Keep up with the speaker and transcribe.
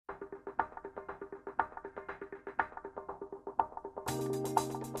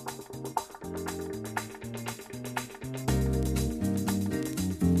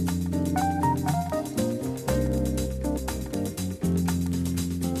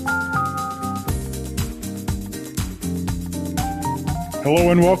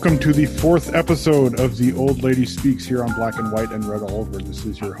Hello and welcome to the fourth episode of The Old Lady Speaks here on Black and White and Red All Over. This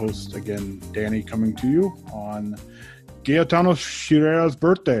is your host again, Danny, coming to you on Gaetano Schirera's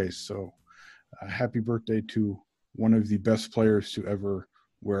birthday. So happy birthday to one of the best players to ever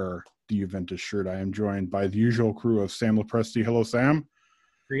wear the Juventus shirt. I am joined by the usual crew of Sam Lopresti. Hello, Sam.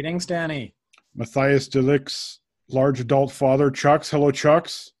 Greetings, Danny. Matthias Delic's large adult father, Chucks. Hello,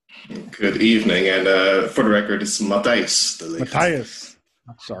 Chucks. Good evening, and for the record, it's Matthias Delic. Matthias.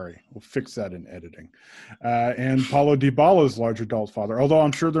 Sorry, we'll fix that in editing. And Paulo Dybala's large adult father, although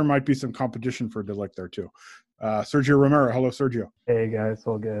I'm sure there might be some competition for Delic there too. Sergio Romero. Hello, Sergio. Hey, guys.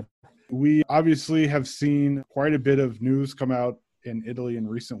 All good. We obviously have seen quite a bit of news come out in Italy in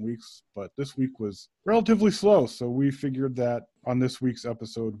recent weeks, but this week was relatively slow. So we figured that on this week's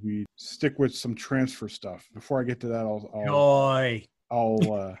episode, we stick with some transfer stuff. Before I get to that,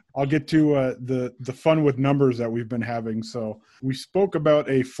 I'll get to the fun with numbers that we've been having. So we spoke about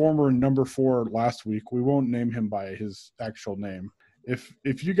a former number 4 last week. We won't name him by his actual name.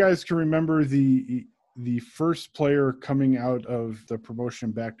 If you guys can remember the first player coming out of the promotion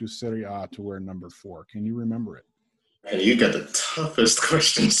back to Serie A to wear number 4, can you remember it? Man, you got the toughest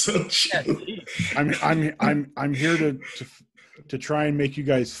questions, don't you? I'm here to try and make you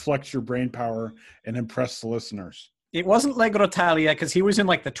guys flex your brain power and impress the listeners. It wasn't Legro Italia because he was in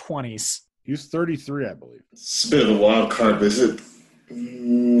like the 20s. He was 33, I believe. It's a bit of a wild card, but is it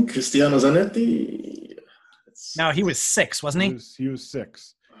Cristiano Zanetti? No, he was 6, wasn't he? He was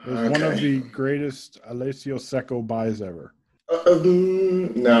 6. It was one of the greatest Alessio Secco buys ever.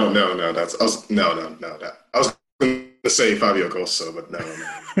 No. I was going to say Fabio Grosso, but no.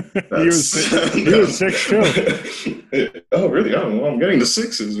 He was 6 too. Oh, really? Oh, well, I'm getting the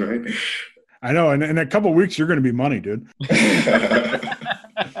 6s, right? I know, and in a couple of weeks, you're going to be money, dude.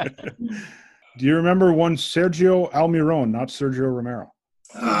 Do you remember one Sergio Almiron, not Sergio Romero?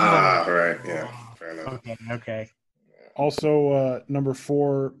 Right, yeah, fair enough. Okay. Also, number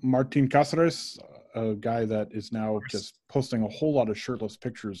 4, Martin Cáceres, a guy that is now just posting a whole lot of shirtless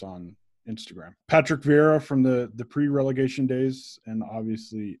pictures on Instagram. Patrick Vieira from the pre-relegation days, and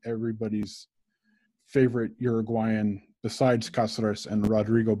obviously everybody's favorite Uruguayan besides Cáceres and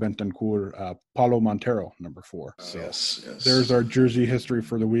Rodrigo Bentancur, Paulo Montero, number 4. So yes. There's our jersey history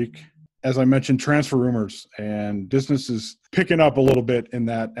for the week. As I mentioned, transfer rumors, and business is picking up a little bit in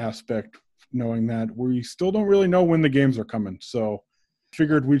that aspect, knowing that we still don't really know when the games are coming. So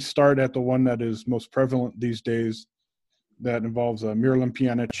figured we'd start at the one that is most prevalent these days, that involves Miralem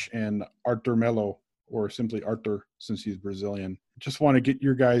Pjanic and Arthur Melo, or simply Arthur since he's Brazilian. Just want to get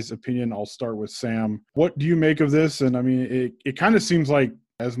your guys' opinion. I'll start with Sam. What do you make of this? And I mean, it kind of seems like,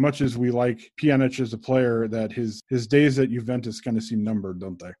 as much as we like Pjanic as a player, that his days at Juventus kind of seem numbered,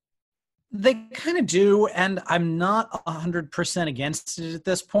 don't they? They kind of do, and I'm not 100% against it at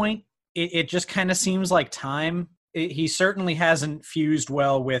this point. It just kind of seems like time. He certainly hasn't fused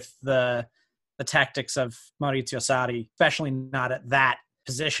well with the tactics of Maurizio Sarri, especially not at that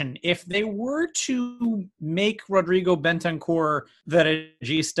position. If they were to make Rodrigo Bentancur the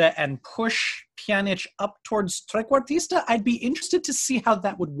regista and push Pjanic up towards trequartista, I'd be interested to see how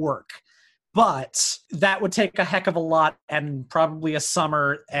that would work. But that would take a heck of a lot and probably a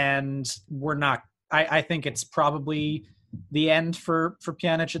summer, and we're not. I think it's probably the end for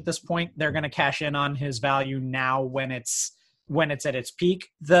Pjanic at this point. They're going to cash in on his value now when it's at its peak.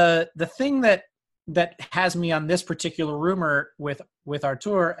 The thing that has me on this particular rumor with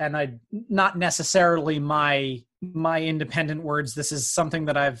Artur, and not necessarily my independent words. This is something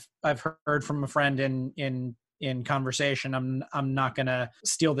that I've heard from a friend in conversation. I'm not going to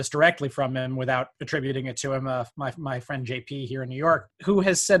steal this directly from him without attributing it to him. My friend JP here in New York, who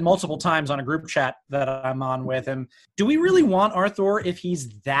has said multiple times on a group chat that I'm on with him, do we really want Arthur if he's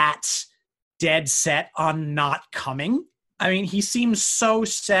that dead set on not coming? I mean, he seems so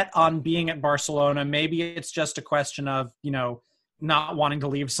set on being at Barcelona. Maybe it's just a question of, not wanting to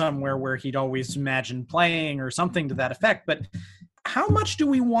leave somewhere where he'd always imagined playing or something to that effect. But how much do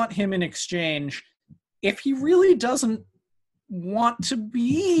we want him in exchange if he really doesn't want to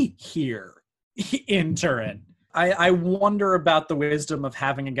be here in Turin? I wonder about the wisdom of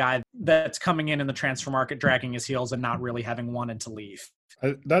having a guy that's coming in the transfer market, dragging his heels and not really having wanted to leave.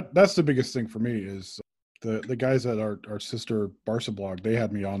 That's the biggest thing for me is the guys at our sister Barca blog. They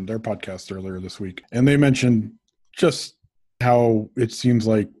had me on their podcast earlier this week, and they mentioned just how it seems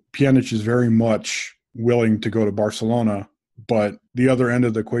like Pjanic is very much willing to go to Barcelona, but the other end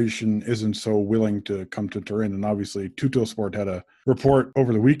of the equation isn't so willing to come to Turin. And obviously, Tuttosport had a report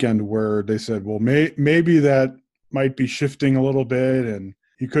over the weekend where they said, well, maybe that might be shifting a little bit, and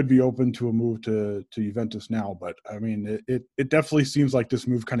he could be open to a move to Juventus now. But I mean, it definitely seems like this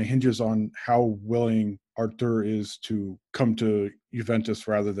move kind of hinges on how willing Arthur is to come to Juventus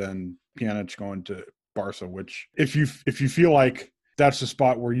rather than Pjanic going to Barca, which if you feel like that's a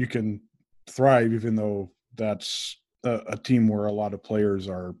spot where you can thrive, even though that's a team where a lot of players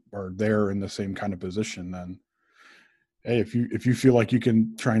are there in the same kind of position, then hey, if you feel like you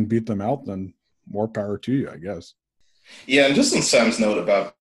can try and beat them out, then more power to you, I guess. Yeah, and just on Sam's note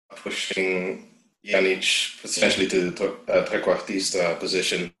about pushing Pjanic potentially to the trequartista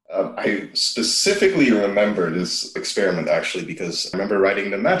position, I specifically remember this experiment actually because I remember writing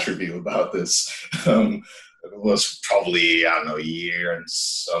the match review about this. It was probably, I don't know, a year and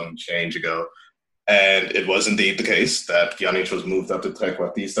some change ago. And it was indeed the case that Pjanic was moved up to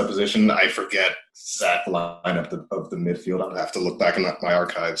trequartista position. I forget exact lineup of the midfield. I'll have to look back in my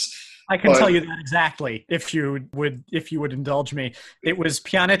archives. I can tell you that exactly, if you would indulge me. It was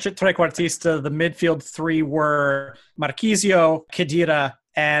Pjanic at trequartista. The midfield three were Marchisio, Khedira,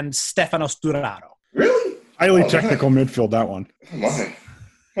 and Stefano Sturaro. Really? Highly technical midfield, that one. Oh, my.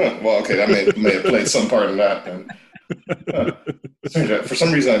 Huh. Well, okay, that may have played some part in that. And, for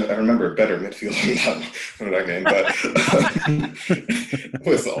some reason, I remember a better midfield in that game, but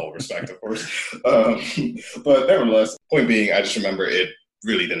with all respect, of course. But nevertheless, point being, I just remember it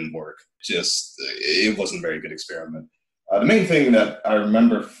really didn't work. It wasn't a very good experiment. The main thing that I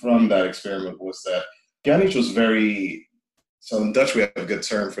remember from that experiment was that Pjanic was so in Dutch we have a good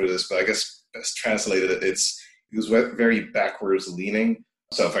term for this, but I guess best translated he was very backwards leaning.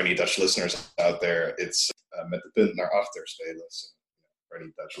 So for any Dutch listeners out there, it's met the punt naar achter spelen, so, for any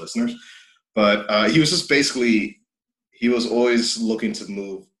Dutch listeners. But he was just basically, he was always looking to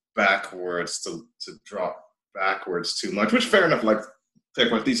move backwards, to drop backwards too much, which fair enough, like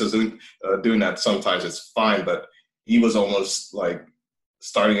trequartista is doing that sometimes, it's fine, but he was almost like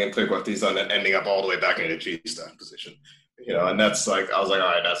starting in trequartista and then ending up all the way back in the G-staff position. And that's like, I was like, all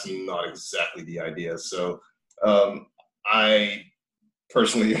right, that's not exactly the idea. So I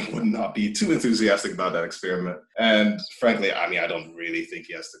personally would not be too enthusiastic about that experiment. And frankly, I mean, I don't really think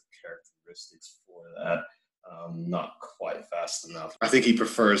he has the characteristics for that. Not quite fast enough. I think he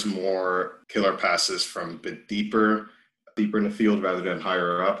prefers more killer passes from a bit deeper in the field rather than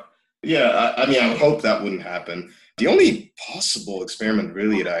higher up. Yeah, I mean, I would hope that wouldn't happen. The only possible experiment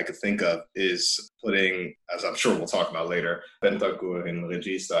really that I could think of is putting, as I'm sure we'll talk about later, Bentancur in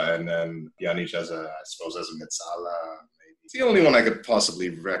Regista and then Pjanic as a Mezzala. It's the only one I could possibly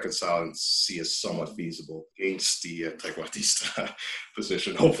reconcile and see as somewhat feasible against the trequartista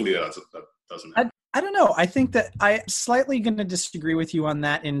position. Hopefully that doesn't happen. I don't know. I think that I'm slightly going to disagree with you on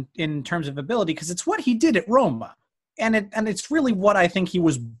that in terms of ability, because it's what he did at Roma. And it's really what I think he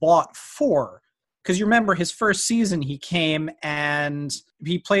was bought for. Because you remember his first season, he came and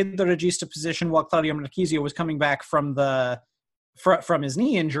he played the regista position while Claudio Marchisio was coming back from his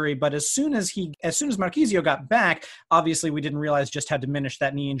knee injury. But as soon as Marchisio got back, obviously we didn't realize just how diminished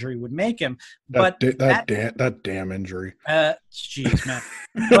that knee injury would make him. That damn injury. Jeez, man.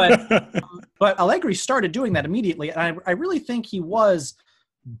 But Allegri started doing that immediately, and I really think he was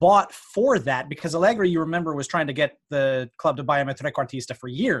bought for that, because Allegri, you remember, was trying to get the club to buy him a trequartista for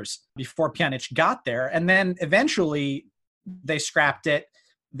years before Pjanic got there, and then eventually they scrapped it.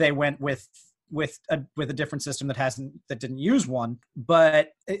 They went with a different system that didn't use one. But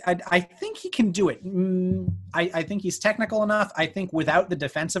I think he can do it. I think he's technical enough. I think without the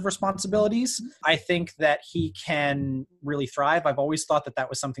defensive responsibilities, I think that he can really thrive. I've always thought that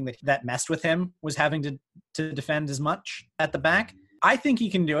was something that messed with him, was having to defend as much at the back. I think he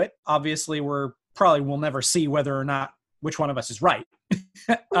can do it. Obviously, we'll never see whether or not which one of us is right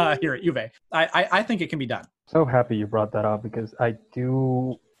here at Juve. I think it can be done. So happy you brought that up, because I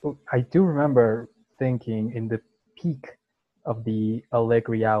do remember thinking in the peak of the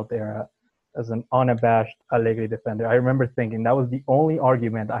Allegri out era as an unabashed Allegri defender, I remember thinking that was the only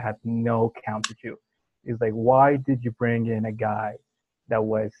argument I had no counter to. It's like, why did you bring in a guy that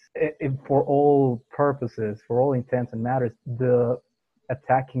was, for all purposes, for all intents and matters, the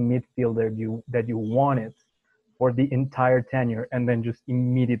attacking midfielder that you wanted for the entire tenure, and then just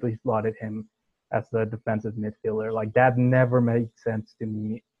immediately slotted him as the defensive midfielder? Like, that never made sense to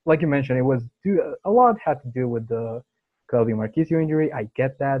me. Like you mentioned, a lot had to do with the Claudio Marchisio injury. I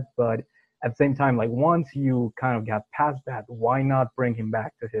get that, but at the same time, like, once you kind of got past that, why not bring him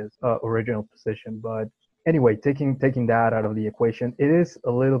back to his original position? But anyway, taking that out of the equation, it is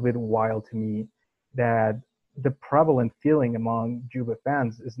a little bit wild to me that the prevalent feeling among Juve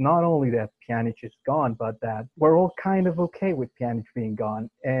fans is not only that Pjanic is gone, but that we're all kind of okay with Pjanic being gone.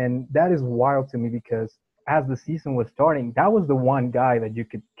 And that is wild to me because as the season was starting, that was the one guy that you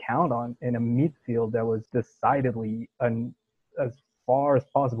could count on in a midfield that was decidedly as far as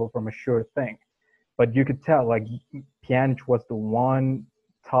possible from a sure thing. But you could tell, like, Pjanic was the one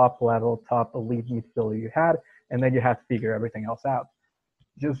top level, top elite midfielder you had, and then you had to figure everything else out.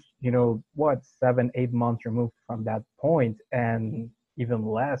 Just, 7-8 months removed from that point, and even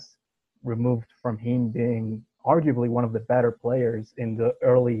less removed from him being arguably one of the better players in the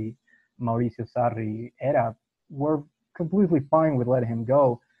early Maurizio Sarri era, we're completely fine with letting him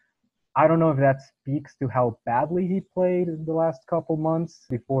go. I don't know if that speaks to how badly he played in the last couple months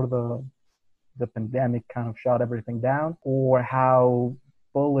before the pandemic kind of shut everything down, or how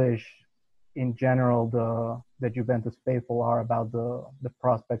bullish in general the Juventus faithful are about the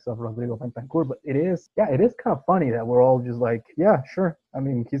prospects of Rodrigo Bentancur. But it is kind of funny that we're all just like, yeah, sure. I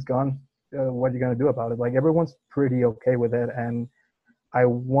mean, he's gone. What are you going to do about it? Like, everyone's pretty okay with it. And I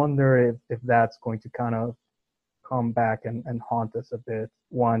wonder if that's going to kind of come back and haunt us a bit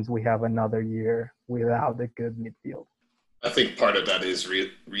once we have another year without a good midfield. I think part of that is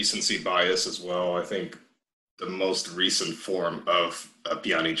recency bias as well. I think the most recent form of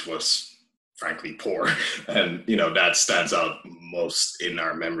Pjanic was frankly poor, and that stands out most in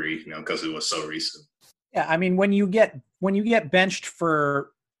our memory, because it was so recent. Yeah, I mean, when you get benched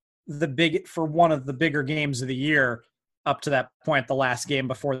for one of the bigger games of the year up to that point, the last game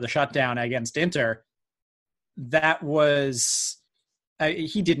before the shutdown against Inter, that was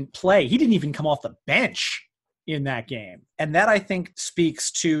he didn't play. He didn't even come off the bench in that game, and that I think speaks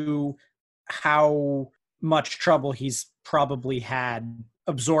to how much trouble he's probably had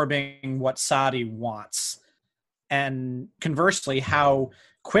absorbing what Sarri wants, and conversely, how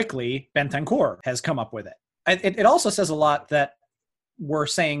quickly Bentancur has come up with it. It also says a lot that we're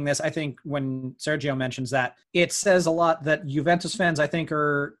saying this. I think when Sergio mentions that, it says a lot that Juventus fans, I think,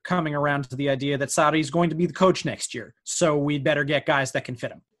 are coming around to the idea that Sarri is going to be the coach next year, so we'd better get guys that can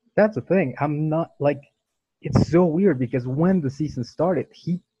fit him. That's the thing. I'm not like, it's so weird because when the season started,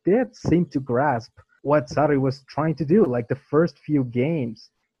 he did seem to grasp what Sarri was trying to do. Like, the first few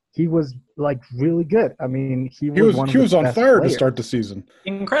games, he was like really good. I mean, he was on fire to start the season.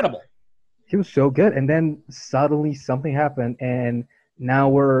 Incredible. He was so good, and then suddenly something happened, and now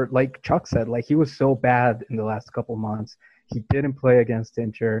we're, like Chuck said, like, he was so bad in the last couple months. He didn't play against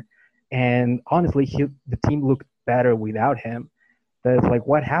Inter, and honestly, the team looked better without him. That's like,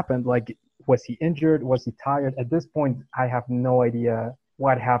 what happened? Like, was he injured? Was he tired? At this point, I have no idea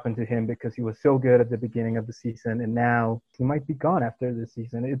what happened to him because he was so good at the beginning of the season, and now he might be gone after the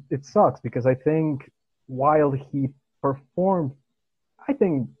season. It sucks because I think while he performed, I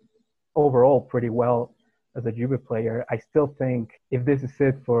think, overall pretty well as a Juve player, I still think if this is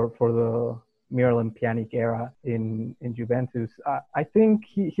it for the Miralem Pjanic era in Juventus, I think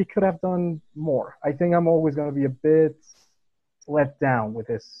he could have done more. I think I'm always going to be a bit let down with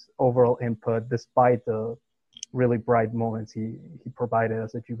his overall input, despite the really bright moments he provided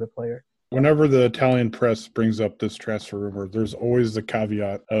as a Juve player. Whenever the Italian press brings up this transfer rumor, there's always the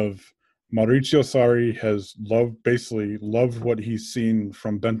caveat of Maurizio Sarri has loved what he's seen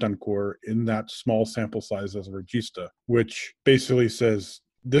from Bentancur in that small sample size as a regista, which basically says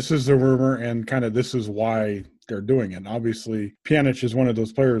this is the rumor and kind of this is why they're doing it. And obviously, Pjanic is one of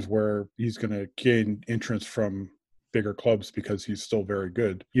those players where he's going to gain entrance from bigger clubs because he's still very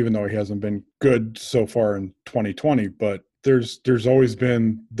good, even though he hasn't been good so far in 2020. But there's always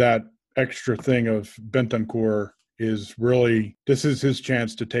been that extra thing of Bentancur is really, this is his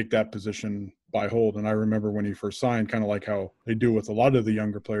chance to take that position by hold. And I remember when he first signed, kind of like how they do with a lot of the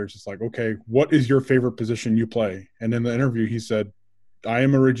younger players, it's like, okay, what is your favorite position you play? And in the interview, he said, I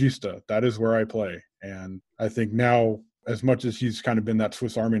am a regista. That is where I play. And I think now, as much as he's kind of been that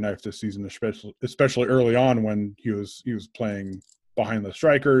Swiss Army knife this season, especially early on when he was playing behind the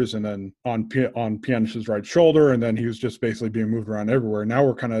strikers and then on Pjanic's right shoulder, and then he was just basically being moved around everywhere. Now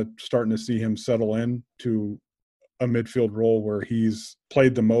we're kind of starting to see him settle in to a midfield role where he's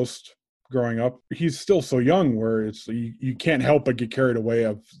played the most growing up. He's still so young where it's you can't help but get carried away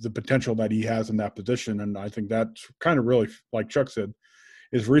of the potential that he has in that position. And I think that's kind of really, like Chuck said,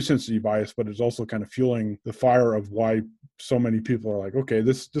 is recency bias, but it's also kind of fueling the fire of why so many people are like, okay,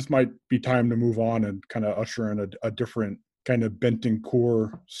 this might be time to move on and kind of usher in a different kind of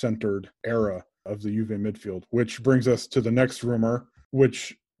Bentancur-centered era of the Juve midfield, which brings us to the next rumor,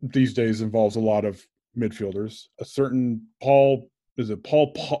 which these days involves a lot of midfielders. A certain Paul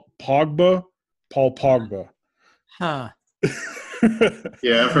Pogba? Paul Pogba. Huh.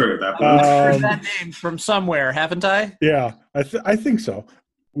 Yeah, I've heard of that. I've heard that name from somewhere, haven't I? Yeah, I think so.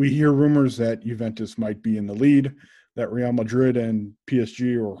 We hear rumors that Juventus might be in the lead, that Real Madrid and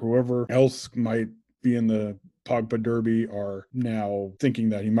PSG or whoever else might be in the Pogba Derby are now thinking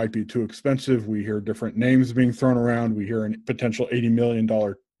that he might be too expensive. We hear different names being thrown around. We hear a potential €80 million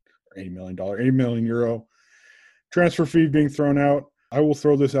euro transfer fee being thrown out. I will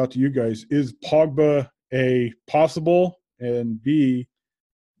throw this out to you guys. Is Pogba A, possible, and B,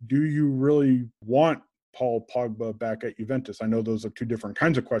 do you really want Paul Pogba back at Juventus? I know those are two different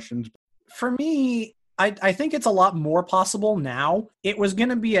kinds of questions. For me, I think it's a lot more possible now. It was going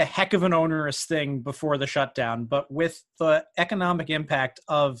to be a heck of an onerous thing before the shutdown, but with the economic impact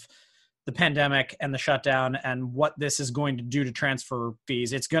of the pandemic and the shutdown and what this is going to do to transfer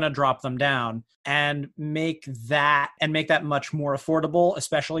fees, it's going to drop them down and make that much more affordable,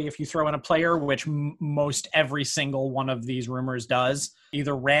 especially if you throw in a player, which most every single one of these rumors does.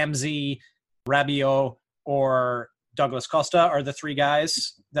 Either Ramsey, Rabiot, or Douglas Costa are the three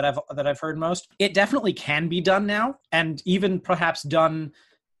guys that I've heard most. It definitely can be done now, and even perhaps done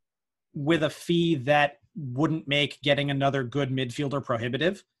with a fee that wouldn't make getting another good midfielder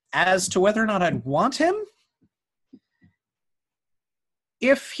prohibitive. As to whether or not I'd want him,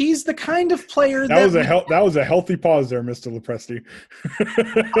 if he's the kind of player that was a healthy pause there, Mr. Lopresti.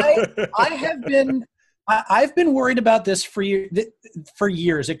 I've been worried about this for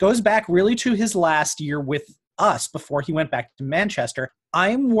years. It goes back really to his last year with us before he went back to Manchester.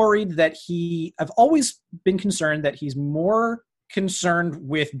 I'm worried that I've always been concerned that he's more concerned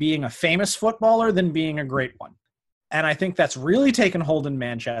with being a famous footballer than being a great one. And I think that's really taken hold in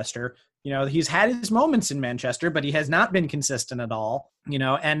Manchester. You know, he's had his moments in Manchester, but he has not been consistent at all. You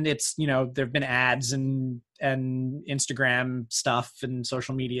know, and it's, you know, there've been ads and Instagram stuff and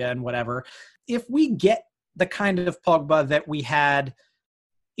social media and whatever. If we get the kind of Pogba that we had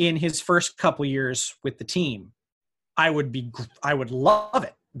in his first couple years with the team, I would love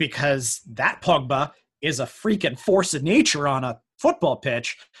it, because that Pogba is a freaking force of nature on a football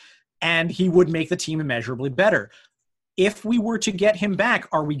pitch, and he would make the team immeasurably better. If we were to get him back,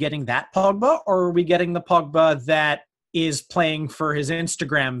 are we getting that Pogba, or are we getting the Pogba that is playing for his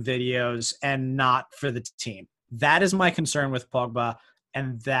Instagram videos and not for the team? That is my concern with Pogba,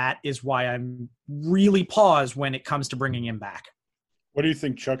 and that is why I'm really paused when it comes to bringing him back. What do you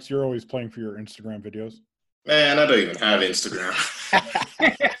think, Chucks? You're always playing for your Instagram videos. Man, I don't even have Instagram.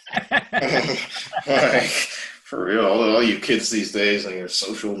 Like, for real, all you kids these days on your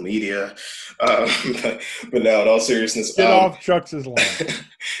social media. But no, in all seriousness. Get off Chucks' line.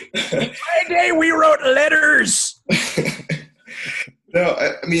 One day we wrote letters. No,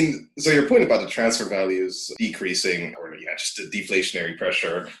 I mean, so your point about the transfer values decreasing, or just the deflationary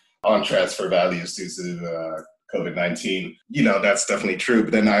pressure on transfer values due to COVID-19, that's definitely true.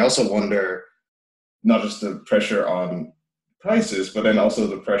 But then I also wonder, not just the pressure on prices, but then also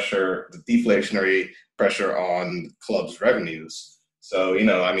the deflationary pressure on clubs' revenues. So,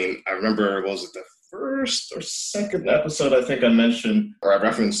 I remember, was it the first or second episode I think I mentioned, or I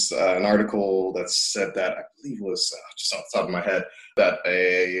referenced an article that said that, I believe it was just off the top of my head, that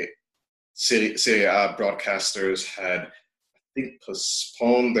a Serie A broadcasters had, I think,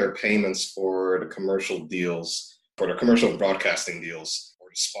 postponed their payments for the commercial deals, for the commercial broadcasting deals, or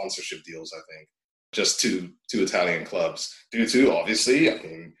the sponsorship deals, I think, just to Italian clubs, due to, obviously,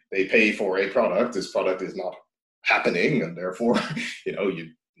 they pay for a product. This product is not happening, and therefore,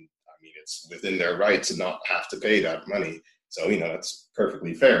 it's within their right to not have to pay that money. So, that's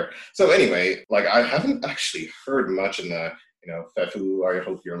perfectly fair. So anyway, I haven't actually heard much in the, Fefu, I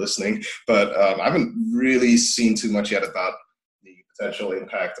hope you're listening, but I haven't really seen too much yet about the potential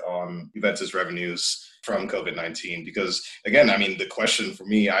impact on Juventus revenues from COVID-19, because again, the question for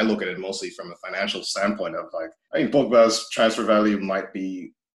me, I look at it mostly from a financial standpoint of Pogba's transfer value might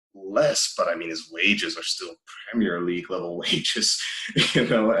be less, but his wages are still Premier League level wages,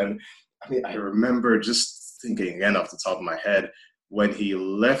 and I remember just thinking, again, off the top of my head, when he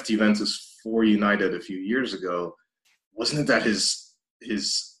left Juventus for United a few years ago, wasn't it that his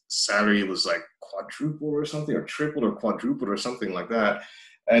salary was quadruple or something, or tripled or quadrupled or something like that?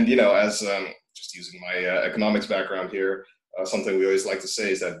 And, as just using my economics background here, something we always like to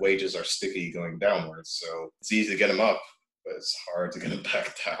say is that wages are sticky going downwards. So it's easy to get them up, but it's hard to get them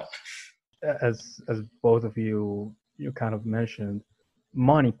back down. As both of you kind of mentioned,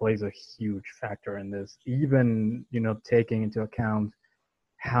 money plays a huge factor in this. Even, taking into account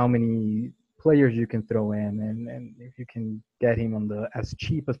how many players you can throw in, and if you can get him on as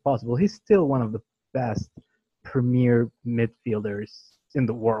cheap as possible, he's still one of the best premier midfielders in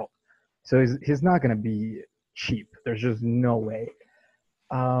the world. So he's not going to be cheap. There's just no way.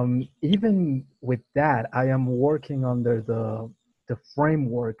 Even with that, I am working under the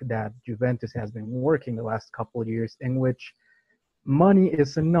framework that Juventus has been working the last couple of years, in which money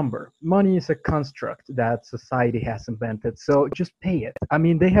is a number. Money is a construct that society has invented. So just pay it. I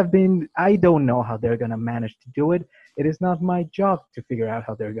mean, I don't know how they're going to manage to do it. It is not my job to figure out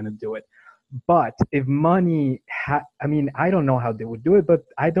how they're going to do it. But if money, I don't know how they would do it, but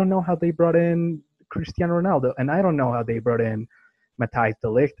I don't know how they brought in Cristiano Ronaldo, and I don't know how they brought in Matthijs de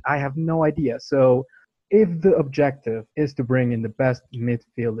Ligt. I have no idea. So if the objective is to bring in the best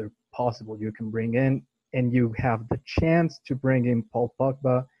midfielder possible you can bring in, and you have the chance to bring in Paul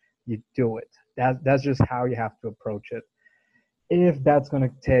Pogba, you do it. That's just how you have to approach it. If that's going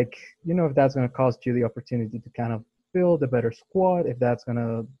to cost you the opportunity to kind of build a better squad, if that's going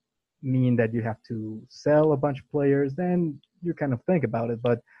to mean that you have to sell a bunch of players, then you kind of think about it.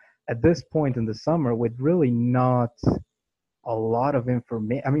 But at this point in the summer, with really not a lot of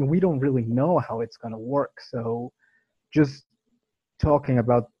information, we don't really know how it's going to work. So just talking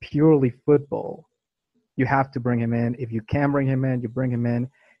about purely football, you have to bring him in. If you can bring him in, you bring him in.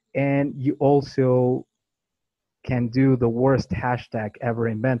 And you also can do the worst hashtag ever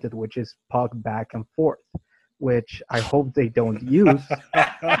invented, which is Pog back and forth, which I hope they don't use.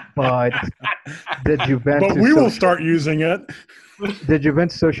 But the Juventus. But we will start using it. The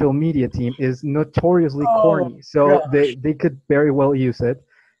Juventus social media team is notoriously corny, so they could very well use it.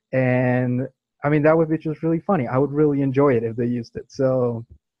 And that would be just really funny. I would really enjoy it if they used it. So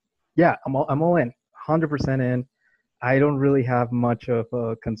yeah, I'm all in. 100% in. I don't really have much of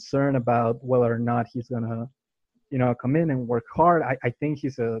a concern about whether or not he's gonna, come in and work hard. I think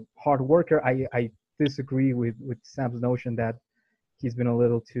he's a hard worker. I disagree with Sam's notion that he's been a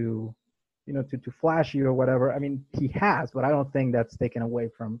little too flashy or whatever. He has, but I don't think that's taken away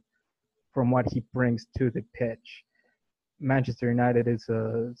from what he brings to the pitch. Manchester United is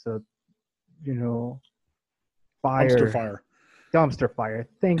a dumpster fire.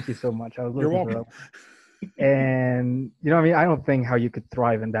 Thank you so much. I was looking for it. And I don't think how you could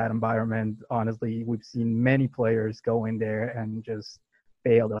thrive in that environment. Honestly, we've seen many players go in there and just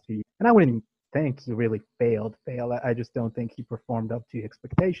failed. And I wouldn't even think he really failed. I just don't think he performed up to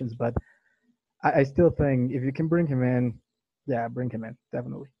expectations. But I still think if you can bring him in, bring him in,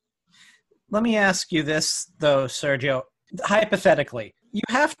 definitely. Let me ask you this, though, Sergio. Hypothetically, you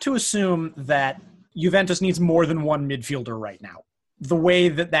have to assume that Juventus needs more than one midfielder right now. The way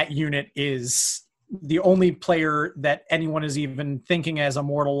that unit is, the only player that anyone is even thinking as a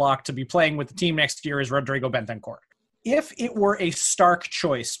mortal lock to be playing with the team next year is Rodrigo Bentancur. If it were a stark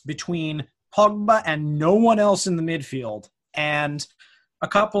choice between Pogba and no one else in the midfield, and a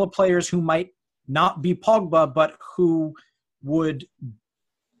couple of players who might not be Pogba, but who would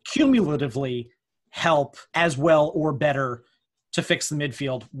cumulatively help as well or better to fix the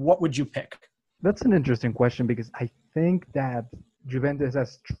midfield, what would you pick? That's an interesting question, because I think that Juventus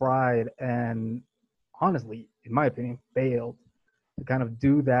has tried and honestly, in my opinion, failed to kind of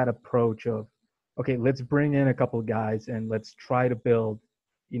do that approach of, okay, let's bring in a couple of guys and let's try to build,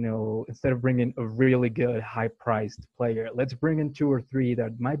 instead of bringing a really good high-priced player, let's bring in 2 or 3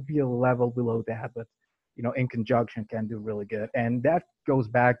 that might be a level below that, but, in conjunction can do really good. And that goes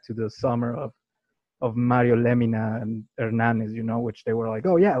back to the summer of Mario Lemina and Hernanes, which they were like,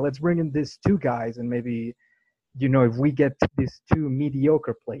 oh yeah, let's bring in these 2 guys and maybe, if we get these 2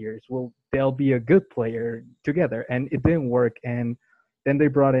 mediocre players, they'll be a good player together. And it didn't work. And then they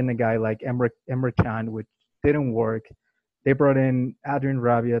brought in a guy like Emre Can, which didn't work. They brought in Adrian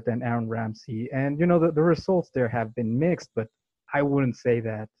Rabiot and Aaron Ramsey. And, the results there have been mixed, but I wouldn't say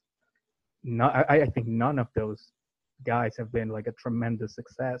that. I think none of those guys have been like a tremendous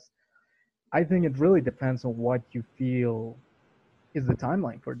success. I think it really depends on what you feel is the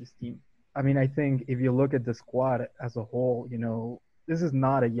timeline for this team. I think if you look at the squad as a whole, this is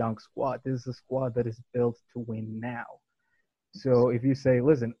not a young squad. This is a squad that is built to win now. So if you say,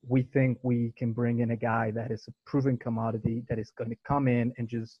 listen, we think we can bring in a guy that is a proven commodity that is going to come in and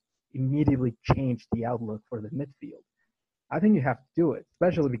just immediately change the outlook for the midfield, I think you have to do it,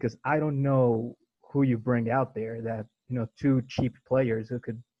 especially because I don't know who you bring out there that, 2 cheap players who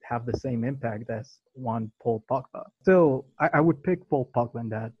could have the same impact as one Paul Pogba. Still, I would pick Paul Pogba in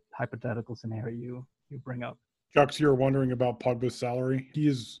that hypothetical scenario you bring up. Jux, you're wondering about Pogba's salary. He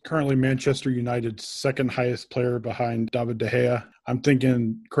is currently Manchester United's second highest player behind David De Gea. I'm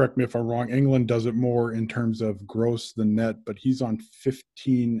thinking, correct me if I'm wrong, England does it more in terms of gross than net, but he's on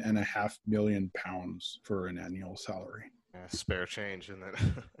 £15.5 million for an annual salary. Yeah, spare change, isn't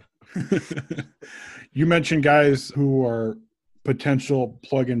it? You mentioned guys who are potential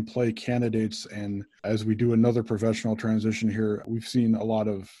plug-and-play candidates. And as we do another professional transition here, we've seen a lot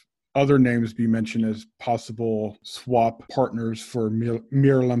of other names be mentioned as possible swap partners for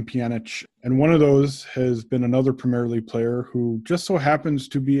Miralem Pjanic. And one of those has been another Premier League player who just so happens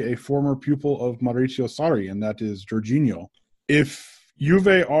to be a former pupil of Mauricio Sarri, and that is Jorginho. If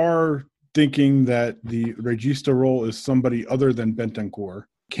Juve are thinking that the regista role is somebody other than Bentancur,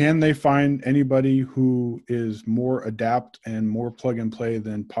 can they find anybody who is more adept and more plug-and-play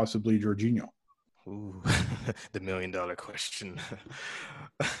than possibly Jorginho? Ooh, the $1 million question.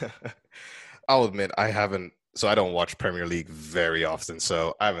 I'll admit I don't watch Premier League very often,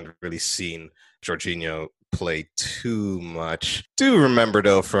 so I haven't really seen Jorginho play too much. Do remember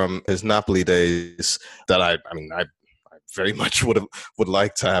though from his Napoli days that I very much would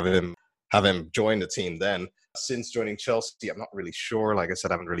like to have him join the team then. Since joining Chelsea, I'm not really sure. Like I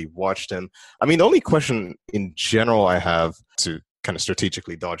said, I haven't really watched him. I mean, the only question in general I have to kind of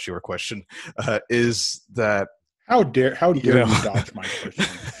strategically dodge your question is that how dare you dodge my question?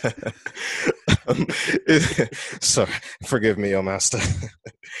 Sorry, forgive me, oh master.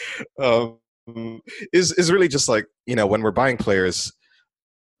 Is really just like, when we're buying players,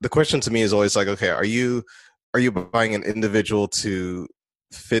 the question to me is always like, okay, are you buying an individual to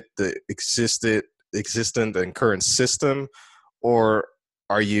fit the existent and current system, or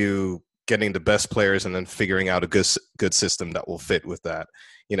are you getting the best players and then figuring out a good system that will fit with that?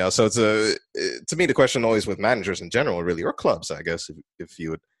 So to me, the question always with managers in general, really, or clubs, I guess, if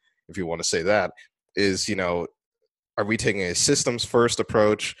you want to say that, is, are we taking a systems first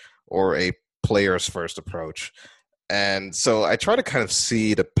approach or a players first approach? And so I try to kind of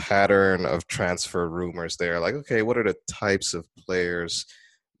see the pattern of transfer rumors there. Like, okay, what are the types of players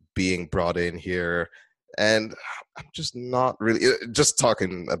being brought in here? And I'm just not really just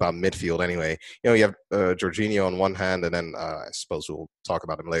talking about midfield anyway. You have Jorginho on one hand, and then I suppose we'll talk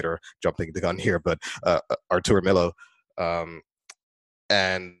about him later, jumping the gun here, but Artur Melo and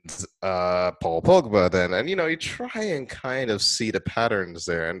Paul Pogba then. And, you try and kind of see the patterns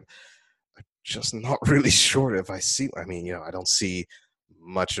there. And I'm just not really sure if I see, I don't see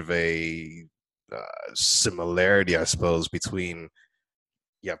much of a similarity, I suppose, between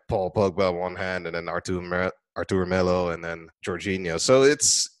Paul Pogba on one hand, and then Artur Melo, and then Jorginho. So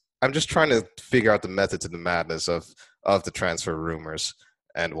I'm just trying to figure out the method to the madness of the transfer rumors.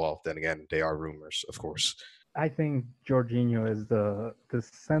 And, well, then again, they are rumors, of course. I think Jorginho is the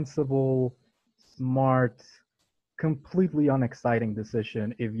sensible, smart, completely unexciting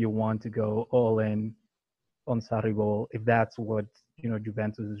decision if you want to go all in on Sarri ball. If that's what,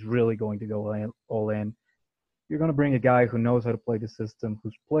 Juventus is really going to go all in. You're going to bring a guy who knows how to play the system,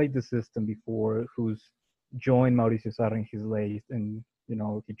 who's played the system before, who's joined Mauricio Sarri in his late, and,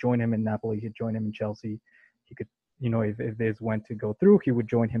 he joined him in Napoli, he joined him in Chelsea. He could, if this went to go through, he would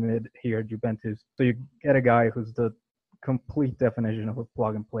join him here at Juventus. So you get a guy who's the complete definition of a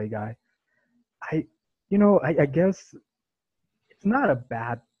plug-and-play guy. I guess it's not a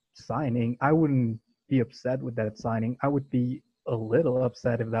bad signing. I wouldn't be upset with that signing. I would be a little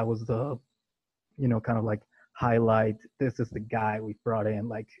upset if that was the, kind of like, highlight, this is the guy we brought in,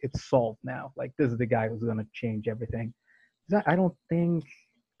 like it's solved now, like this is the guy who's going to change everything. I don't think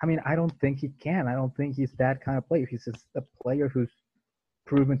he can. I don't think he's that kind of player. He's just a player who's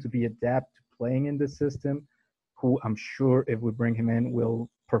proven to be adept to playing in the system, who I'm sure if we bring him in will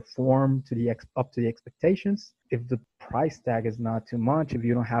perform up to the expectations. If the price tag is not too much, if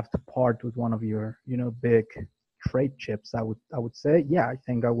you don't have to part with one of your big trade chips, I would say I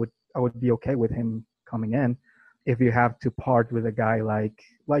think I would be okay with him coming in. If you have to part with a guy like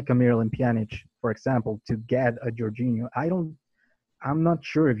a Miralem Pjanic, for example, to get a Jorginho, I'm not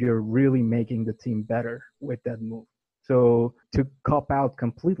sure if you're really making the team better with that move. So to cop out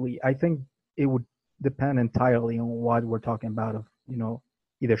completely, I think it would depend entirely on what we're talking about of,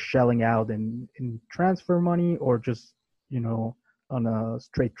 either shelling out in transfer money or just, on a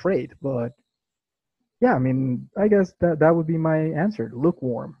straight trade. But yeah, I guess that would be my answer.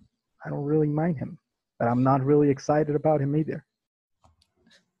 Lukewarm. I don't really mind him, but I'm not really excited about him either.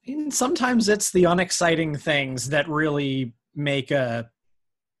 Sometimes it's the unexciting things that really make that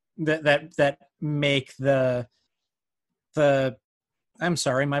make the I'm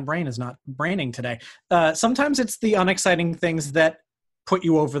sorry, my brain is not braining today. Sometimes it's the unexciting things that put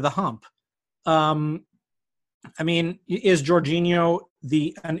you over the hump. Is Jorginho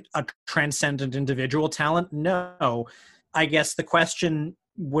a transcendent individual talent? No. I guess the question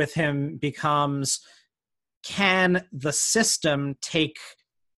with him becomes, can the system take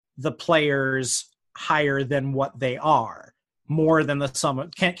the players higher than what they are? more than the sum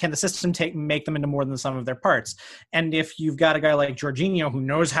of, can the system make them into more than the sum of their parts? And if you've got a guy like Jorginho who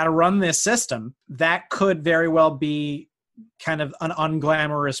knows how to run this system, that could very well be kind of an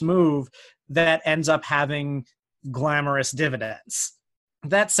unglamorous move that ends up having glamorous dividends.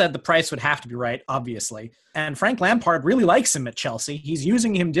 That said, the price would have to be right, obviously. And Frank Lampard really likes him at Chelsea. He's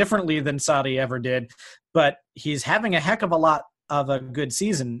using him differently than Sarri ever did, but he's having a heck of a lot of a good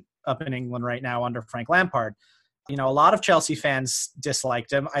season up in England right now under Frank Lampard. You know, a lot of Chelsea fans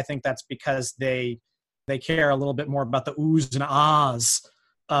disliked him. I think that's because they care a little bit more about the oohs and ahs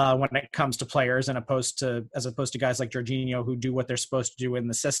when it comes to players, as opposed to guys like Jorginho who do what they're supposed to do in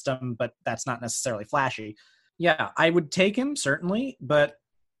the system, but that's not necessarily flashy. Yeah, I would take him, certainly, but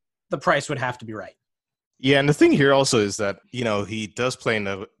the price would have to be right. Yeah, and the thing here also is that, you know, he does play in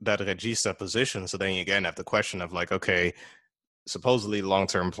that regista position, so then you again have the question of like, okay, supposedly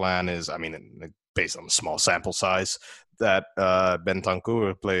long-term plan is, I mean, based on a small sample size, that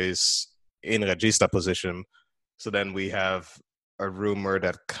Bentancur plays in regista position. So then we have a rumor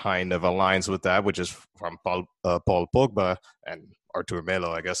that kind of aligns with that, which is from Paul Pogba and Artur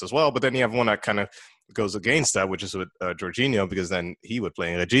Melo, I guess, as well. But then you have one that kind of goes against that, which is with Jorginho, because then he would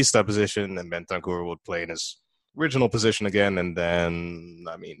play in regista position and Bentancur would play in his original position again. And then,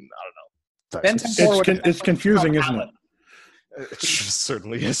 I mean, I don't know. It's confusing, isn't it? It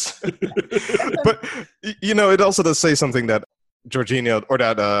certainly is. But, you know, it also does say something that Jorginho, or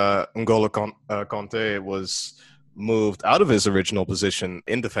that N'Golo Kanté was moved out of his original position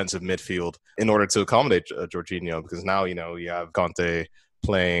in defensive midfield in order to accommodate Jorginho, because now, you know, you have Kanté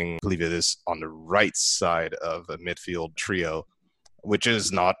playing, I believe it is, on the right side of a midfield trio, which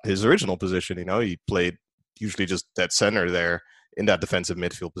is not his original position. You know, he played usually just dead center there in that defensive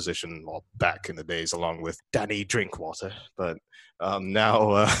midfield position, well, back in the days, along with Danny Drinkwater. But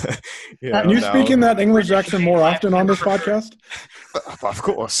now, Can you speak in that English accent more often on this podcast? Of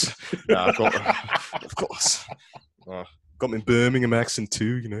course, of course. Got my Birmingham accent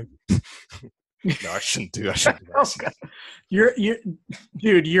too, you know. No, I shouldn't do. You've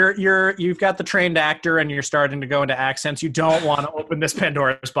got the trained actor, and you're starting to go into accents. You don't want to open this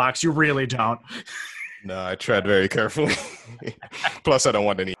Pandora's box. You really don't. No, I tread very carefully. Plus, I don't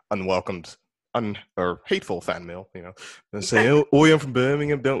want any unwelcomed or hateful fan mail, you know. And say, oh, I'm from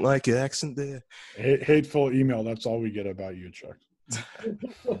Birmingham, don't like your accent there. Hateful email, that's all we get about you, Chuck.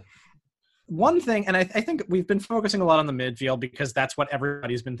 One thing, and I think we've been focusing a lot on the midfield because that's what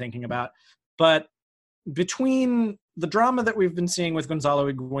everybody's been thinking about, but between the drama that we've been seeing with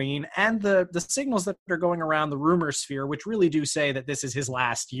Gonzalo Higuain and the signals that are going around the rumor sphere, which really do say that this is his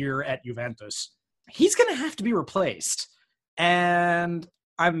last year at Juventus, he's going to have to be replaced. And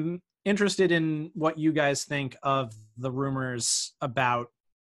I'm interested in what you guys think of the rumors about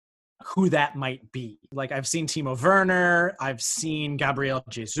who that might be. Like, I've seen Timo Werner, I've seen Gabriel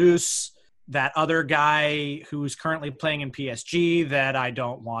Jesus, that other guy who's currently playing in PSG that I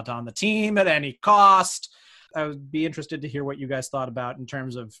don't want on the team at any cost. I would be interested to hear what you guys thought about in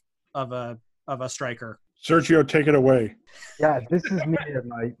terms of a striker. Sergio, take it away. Yeah, this is me at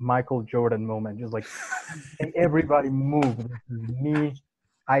my Michael Jordan moment. Just like, hey, everybody move. This is me.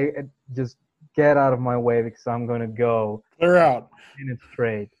 I just get out of my way because I'm going to go. Clear out. Minutes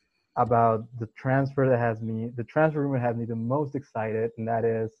straight about the transfer rumor has me the most excited, and that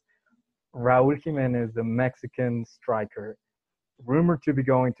is Raúl Jiménez, the Mexican striker, rumored to be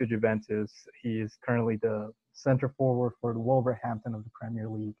going to Juventus. He is currently the center forward for the Wolverhampton of the Premier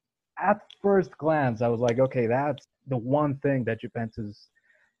League. At first glance, I was like, okay, that's the one thing that Juventus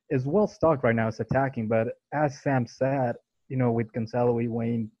is well stocked right now, is attacking. But as Sam said, you know, with Gonzalo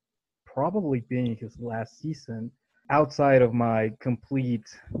Higuain probably being his last season, outside of my complete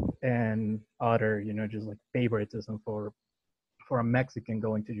and utter, you know, just like favoritism for a Mexican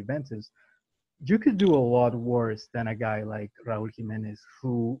going to Juventus, you could do a lot worse than a guy like Raúl Jiménez,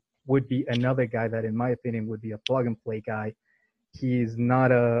 who would be another guy that, in my opinion, would be a plug-and-play guy. He's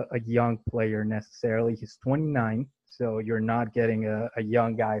not a young player necessarily. He's 29, so you're not getting a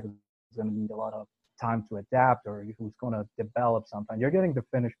young guy who's going to need a lot of time to adapt or who's going to develop something. You're getting the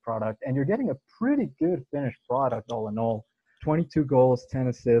finished product, and you're getting a pretty good finished product all in all. 22 goals, 10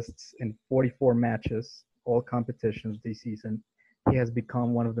 assists in 44 matches, all competitions this season. He has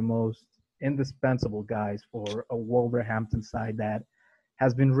become one of the most indispensable guys for a Wolverhampton side that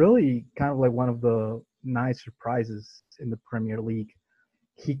has been really kind of like one of the nice surprises in the Premier League.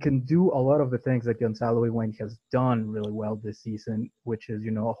 He can do a lot of the things that Gonzalo Higuain has done really well this season, which is, you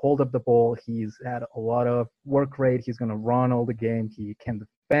know, hold up the ball. He's had a lot of work rate. He's going to run all the game. He can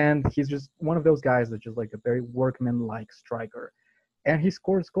defend. He's just one of those guys that's just like a very workman-like striker. And he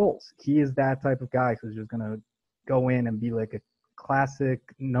scores goals. He is that type of guy who's just going to go in and be like a classic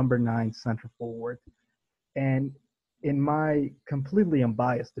number 9 center forward. And in my completely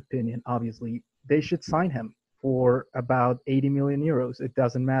unbiased opinion, obviously, they should sign him for about 80 million euros. It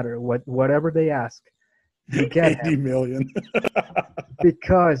doesn't matter. Whatever they ask, you get 80 million.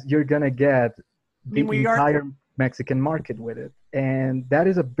 because you're going to get the we entire Mexican market with it. And that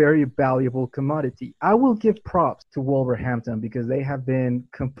is a very valuable commodity. I will give props to Wolverhampton because they have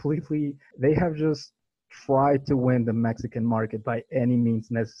just tried to win the Mexican market by any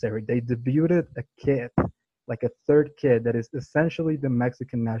means necessary. They debuted a kit, like a third kit, that is essentially the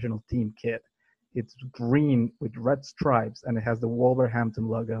Mexican national team kit. It's green with red stripes and it has the Wolverhampton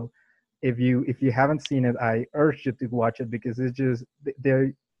logo. If you haven't seen it, I urge you to watch it because it's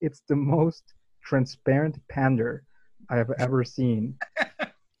the most transparent pander I have ever seen.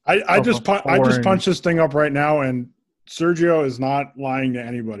 I just punched this thing up right now, and Sergio is not lying to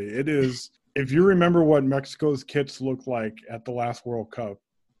anybody. It is, if you remember what Mexico's kits look like at the last World Cup,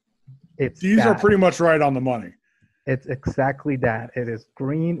 these are pretty much right on the money. It's exactly that. It is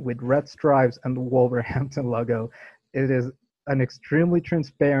green with red stripes and the Wolverhampton logo. It is an extremely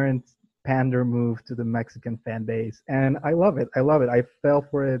transparent pander move to the Mexican fan base, and I love it. I fell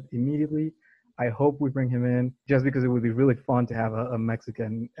for it immediately. I hope we bring him in just because it would be really fun to have a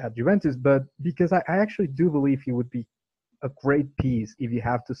Mexican at Juventus, but because I actually do believe he would be a great piece if you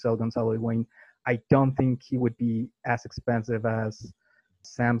have to sell Gonzalo Higuain. I don't think he would be as expensive as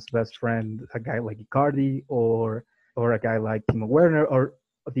Sam's best friend, a guy like Icardi, or a guy like Timo Werner, or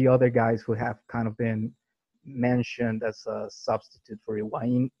the other guys who have kind of been mentioned as a substitute for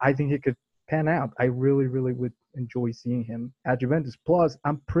Higuain. I think he could pan out. I really, really would enjoy seeing him at Juventus. Plus,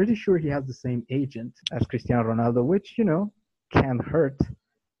 I'm pretty sure he has the same agent as Cristiano Ronaldo, which, can hurt.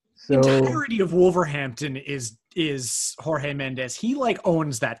 So the entirety of Wolverhampton is Jorge Mendes. He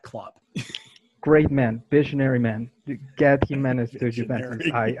owns that club. Great man, visionary man. Get Jimenez to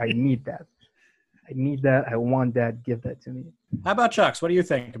Juventus. I need that. I need that. I want that. Give that to me. How about Chucks? What do you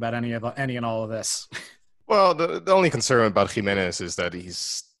think about any and all of this? Well, the only concern about Jimenez is that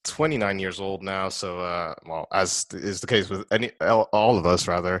he's 29 years old now, so as is the case with all of us,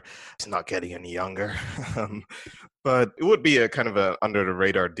 rather, he's not getting any younger. But it would be a kind of a under the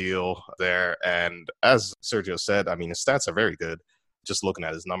radar deal there. And as Sergio said, I mean, his stats are very good. Just looking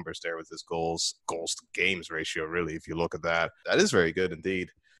at his numbers there with his goals to games ratio, really, if you look at that is very good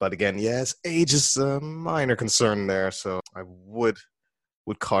indeed. But again, yes, age is a minor concern there, so I would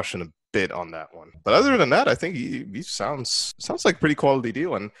caution a bit on that one. But other than that, I think he sounds like a pretty quality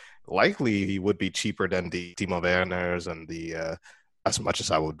deal, and likely he would be cheaper than the Timo Werners and the as much as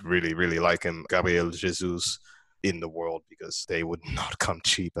I would really, really like him, Gabriel Jesus in the world, because they would not come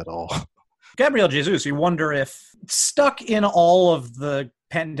cheap at all. Gabriel Jesus, you wonder if stuck in all of the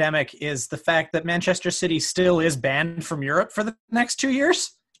pandemic is the fact that Manchester City still is banned from Europe for the next 2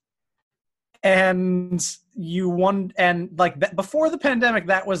 years. And before the pandemic,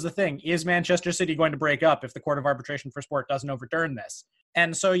 that was the thing. Is Manchester City going to break up if the Court of Arbitration for Sport doesn't overturn this?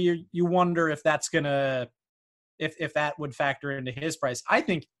 And so you wonder if that's gonna, if that would factor into his price. I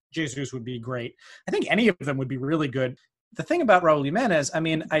think Jesus would be great. I think any of them would be really good. The thing about Raul Jimenez, I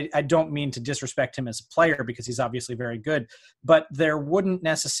mean, I don't mean to disrespect him as a player because he's obviously very good, but there wouldn't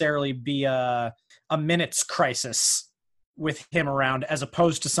necessarily be a minutes crisis with him around, as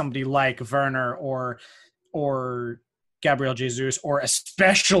opposed to somebody like Werner or Gabriel Jesus, or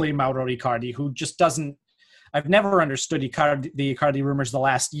especially Mauro Icardi, who just doesn't. I've never understood the Icardi rumors the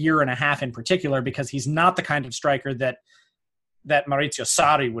last year and a half in particular, because he's not the kind of striker that Maurizio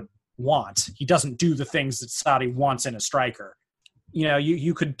Sarri would want. He doesn't do the things that Sarri wants in a striker.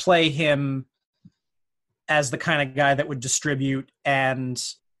 You could play him as the kind of guy that would distribute and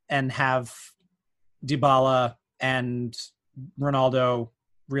have Dybala and Ronaldo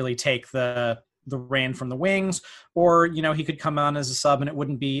really take the reign from the wings, or he could come on as a sub and it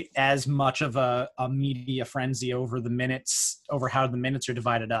wouldn't be as much of a media frenzy over how the minutes are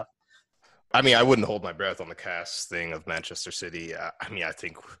divided up. I mean, I wouldn't hold my breath on the cast thing of Manchester City. I mean, I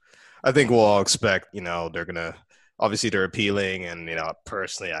think we'll all expect, they're gonna, obviously they're appealing, and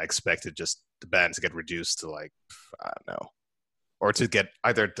personally I expected just the ban to get reduced to I don't know, or to get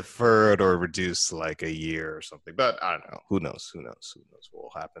either deferred or reduced to a year or something. But I don't know. Who knows what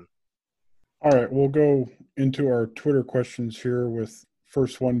will happen. All right, we'll go into our Twitter questions here, with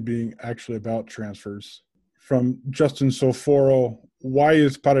first one being actually about transfers. From Justin Soforo, why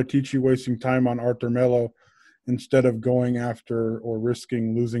is Paratici wasting time on Arthur Melo instead of going after or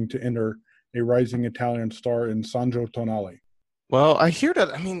risking losing to Inter, a rising Italian star in Sandro Tonali? Well, I hear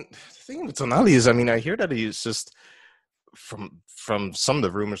that. I mean, the thing with Tonali is, I hear that he's just from some of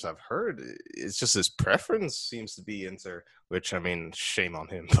the rumors I've heard, it's just his preference seems to be Inter, which I mean, shame on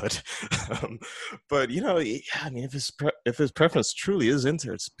him. But you know, yeah, I mean, if his preference truly is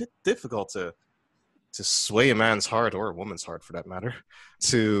Inter, it's a bit difficult to sway a man's heart, or a woman's heart for that matter,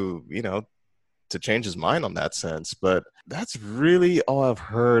 to to change his mind on that sense. But that's really all I've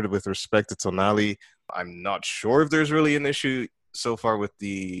heard with respect to Tonali. I'm not sure if there's really an issue so far with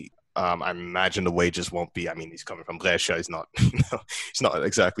the. I imagine the wages won't be. I mean, he's coming from Brescia. He's not. He's not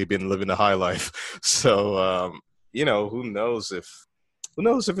exactly been living a high life. So who knows if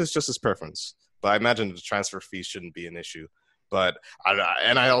it's just his preference. But I imagine the transfer fee shouldn't be an issue. But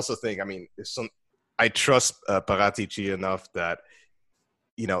I also think, I mean, I trust Paratici enough that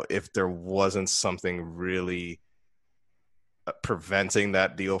if there wasn't something really preventing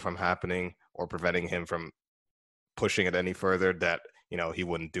that deal from happening or preventing him from pushing it any further, that he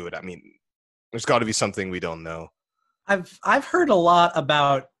wouldn't do it. I mean, there's got to be something we don't know. I've heard a lot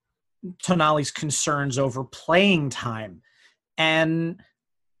about Tonali's concerns over playing time, and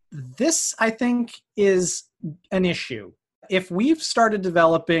this, I think, is an issue. If we've started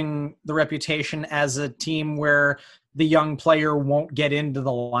developing the reputation as a team where the young player won't get into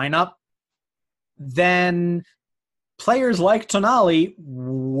the lineup, then players like Tonali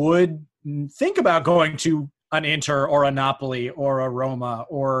would think about going to an Inter or a Napoli or a Roma,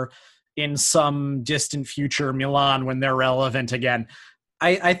 or in some distant future Milan when they're relevant again.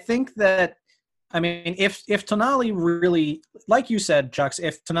 I think that, I mean, if Tonali really, like you said, Chucks,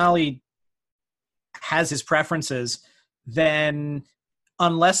 if Tonali has his preferences, then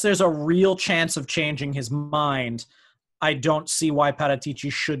unless there's a real chance of changing his mind, I don't see why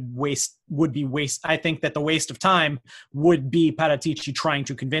Paratici would be waste. I think that the waste of time would be Paratici trying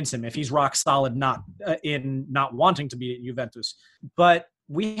to convince him if he's rock solid in not wanting to be at Juventus. But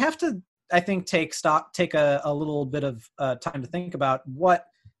we have to, I think, take a little bit of time to think about what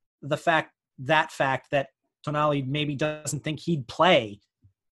the fact that Tonali maybe doesn't think he'd play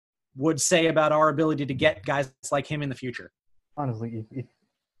would say about our ability to get guys like him in the future. Honestly,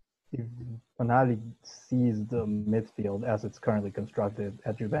 if Tonali sees the midfield as it's currently constructed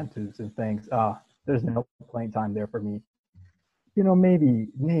at Juventus and thinks, there's no playing time there for me, maybe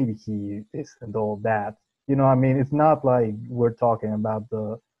he isn't all that. I mean, it's not like we're talking about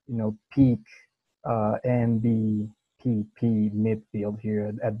the, peak NBPP midfield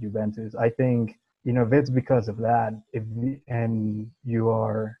here at Juventus. I think, if it's because of that, and you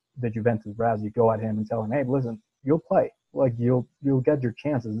are the Juventus brass, you go at him and tell him, hey, listen, you'll play. Like, you'll get your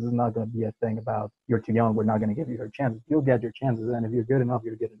chances. This is not going to be a thing about you're too young, we're not going to give you your chances. You'll get your chances, and if you're good enough,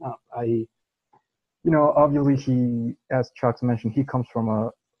 you're good enough. Obviously he, as Chuck's mentioned, he comes from a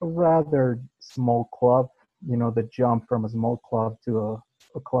rather small club. The jump from a small club to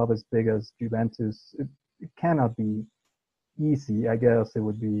a club as big as Juventus, it cannot be easy. I guess it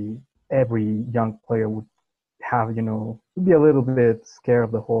would be every young player would have, would be a little bit scared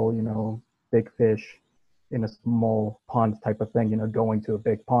of the whole, big fish in a small pond type of thing, going to a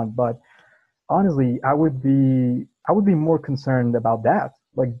big pond. But honestly, I would be more concerned about that.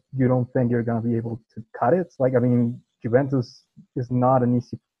 Like, you don't think you're going to be able to cut it? Like, I mean, Juventus is not an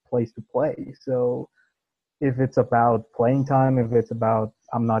easy place to play. So if it's about playing time, if it's about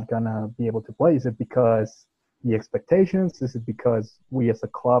I'm not going to be able to play, is it because the expectations? Is it because we as a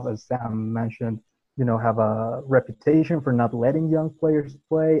club, as Sam mentioned, have a reputation for not letting young players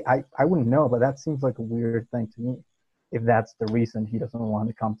play? I wouldn't know, but that seems like a weird thing to me, if that's the reason he doesn't want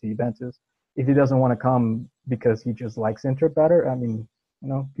to come to Juventus. If he doesn't want to come because he just likes Inter better, I mean,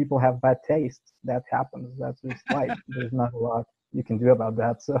 people have bad taste. That happens. That's just life. There's not a lot you can do about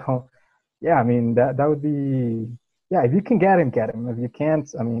that. So, yeah, I mean, that would be, yeah, if you can get him, get him. If you can't,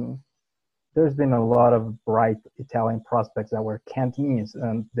 I mean, there's been a lot of bright Italian prospects that were Cantonese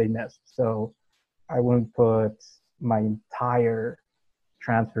and they missed. So I wouldn't put my entire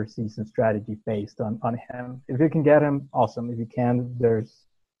transfer season strategy based on him. If you can get him, awesome. If you can, there's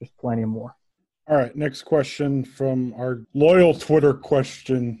plenty more. All right, next question from our loyal Twitter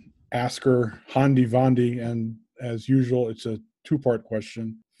question asker, Handi Vandi. And as usual, it's a two-part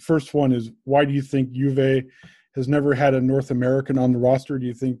question. First one is, why do you think Juve has never had a North American on the roster? Do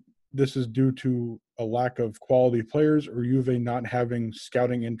you think this is due to a lack of quality players, or Juve not having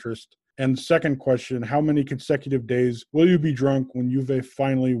scouting interest? And second question, how many consecutive days will you be drunk when Juve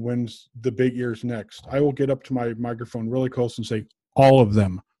finally wins the big ears next? I will get up to my microphone really close and say, all of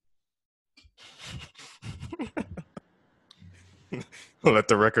them. Let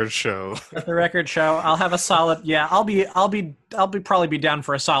the record show. Let the record show. I'll have a solid, yeah, I'll probably be down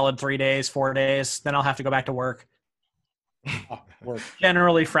for a solid 3 days, 4 days. Then I'll have to go back to work. Work.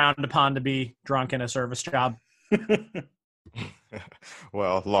 Generally frowned upon to be drunk in a service job.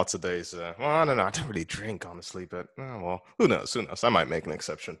 Well, lots of days. Well, I don't know. I don't really drink, honestly, but well, who knows? Who knows? I might make an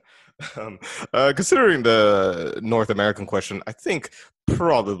exception. Um, considering the North American question, I think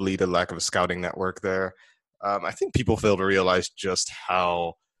probably the lack of a scouting network there. I think people fail to realize just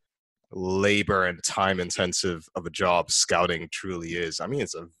how labor and time intensive of a job scouting truly is. I mean,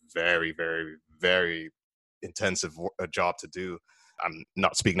 it's a very, very, very intensive job to do. I'm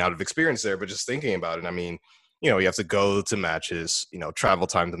not speaking out of experience there, but just thinking about it. I mean, you have to go to matches, travel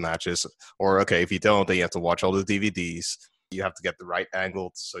time to matches, or okay, if you don't, then you have to watch all the DVDs. You have to get the right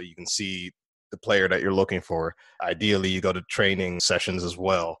angle so you can see the player that you're looking for. Ideally, you go to training sessions as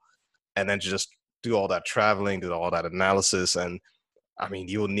well, and then just do all that traveling, do all that analysis. And I mean,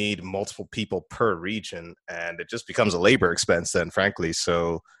 you'll need multiple people per region, and it just becomes a labor expense then, frankly.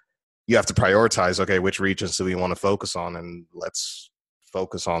 So you have to prioritize, okay, which regions do we want to focus on, and let's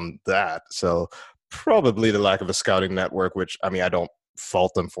focus on that. So probably the lack of a scouting network, which, I mean, I don't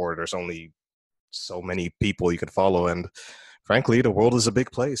fault them for it. There's only so many people you can follow, and frankly, the world is a big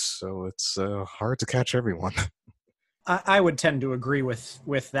place, so it's hard to catch everyone. I would tend to agree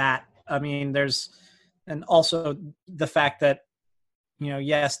with that. I mean, and also the fact that,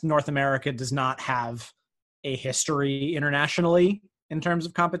 yes, North America does not have a history internationally in terms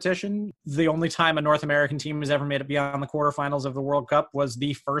of competition. The only time a North American team has ever made it beyond the quarterfinals of the World Cup was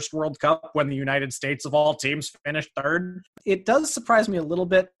the first World Cup when the United States of all teams finished third. It does surprise me a little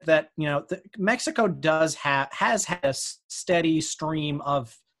bit that, Mexico has had a steady stream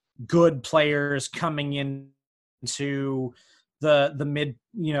of good players coming into the mid,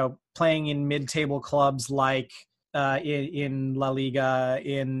 playing in mid-table clubs like in La Liga,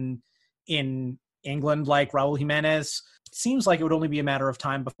 in England, like Raul Jimenez. It seems like it would only be a matter of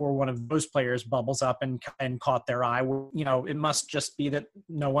time before one of those players bubbles up and caught their eye. It must just be that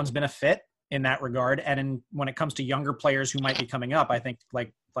no one's been a fit in that regard. And when it comes to younger players who might be coming up, I think,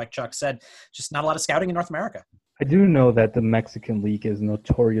 like Chuck said, just not a lot of scouting in North America. I do know that the Mexican league is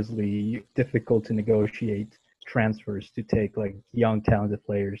notoriously difficult to negotiate transfers to take like young talented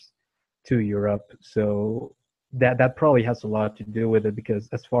players to Europe. So that probably has a lot to do with it, because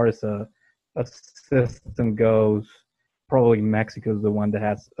as far as a system goes, probably Mexico is the one that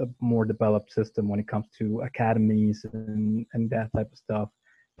has a more developed system when it comes to academies and that type of stuff.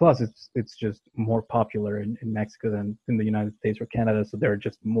 Plus, it's just more popular in Mexico than in the United States or Canada, so there are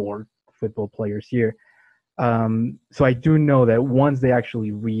just more football players here. So I do know that once they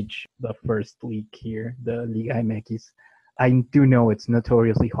actually reach the first league here, the Liga MX, I do know it's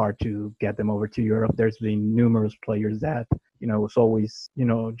notoriously hard to get them over to Europe. There's been numerous players that, it's always,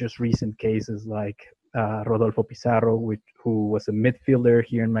 just recent cases like Rodolfo Pizarro, who was a midfielder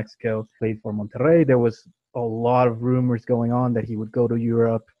here in Mexico, played for Monterrey. There was a lot of rumors going on that he would go to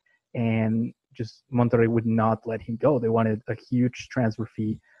Europe, and just Monterrey would not let him go. They wanted a huge transfer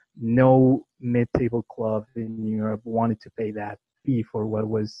fee. No mid-table club in Europe wanted to pay that fee for what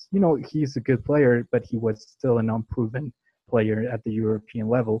was, he's a good player, but he was still an unproven player at the European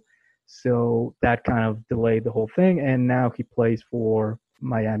level. So that kind of delayed the whole thing, and now he plays for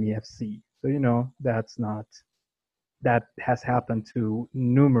Miami FC. So, that has happened to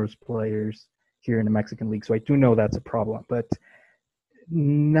numerous players here in the Mexican league. So I do know that's a problem, but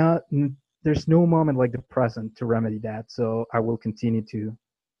there's no moment like the present to remedy that. So I will continue to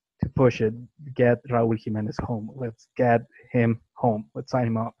push it. Get Raul Jimenez home. Let's get him home. Let's sign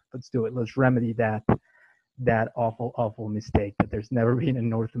him up. Let's do it. Let's remedy that awful, awful mistake that there's never been a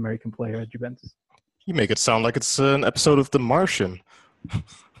North American player at Juventus. You make it sound like it's an episode of The Martian.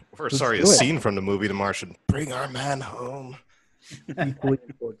 Or, a scene from the movie The Martian. Bring our man home. Equally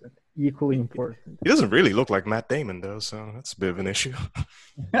important. He doesn't really look like Matt Damon, though, so that's a bit of an issue.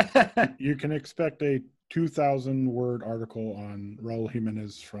 You can expect a 2,000-word article on Raul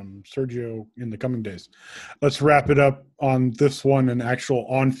Jimenez from Sergio in the coming days. Let's wrap it up on this one, an actual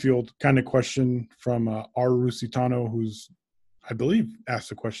on-field kind of question from R. Rusitano, who's, I believe,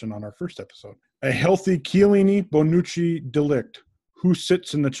 asked a question on our first episode. A healthy Chiellini, Bonucci, De Ligt. Who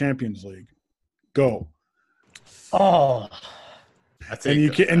sits in the Champions League? Go. Oh, I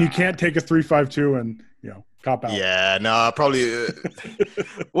think, and you can't take a 3-5-2 and cop out. Yeah, no, probably.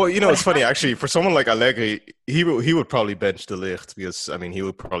 Well, it's funny actually. For someone like Allegri, he would probably bench De Ligt because he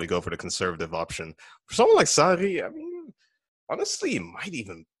would probably go for the conservative option. For someone like Sarri, honestly, he might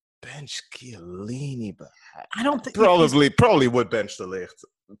even bench Chiellini, but I don't think probably would bench De Ligt.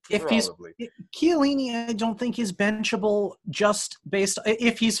 If Chiellini, I don't think is benchable just based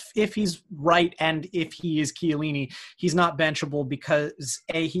if he's right, and if he is Chiellini, he's not benchable because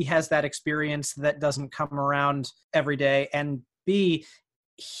A, he has that experience that doesn't come around every day, and B,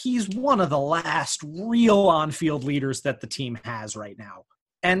 he's one of the last real on-field leaders that the team has right now.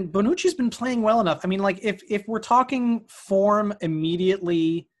 And Bonucci's been playing well enough. I mean, like, if we're talking form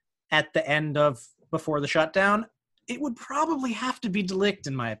immediately at the end of before the shutdown, it would probably have to be De Ligt,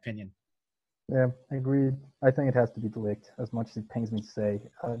 in my opinion. Yeah, agreed. I think it has to be De Ligt, as much as it pains me to say.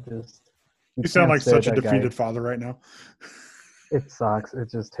 You sound like such a defeated father right now. It sucks.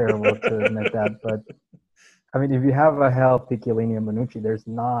 It's just terrible to admit that. But, I mean, if you have a healthy Chiellini and Bonucci, there's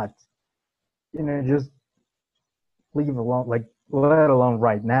not, just leave alone, like, let alone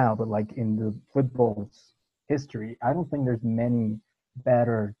right now, but like in the football's history, I don't think there's many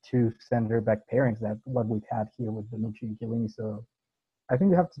better two center back pairings than what we've had here with Bonucci and Chiellini. So I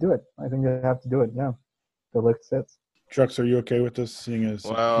think you have to do it. Yeah. De Ligt sits. Chucks, are you okay with this, seeing as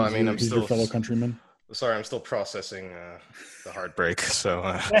he's your fellow countryman? Sorry, I'm still processing the heartbreak.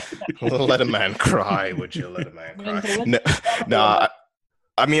 So let a man cry, would you? Let a man cry. No,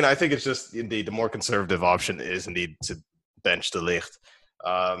 I mean, I think it's just indeed the more conservative option is indeed to bench De Ligt.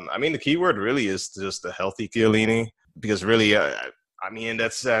 I mean, the key word really is just a healthy Chiellini, because really, I mean, in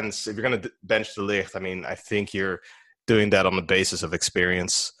that sense, if you're going to bench De Ligt, I mean, I think you're doing that on the basis of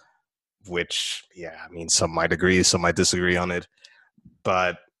experience, which, yeah, I mean, some might agree, some might disagree on it,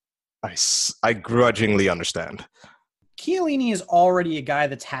 but I grudgingly understand. Chiellini is already a guy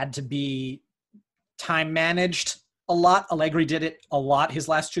that's had to be time managed a lot. Allegri did it a lot his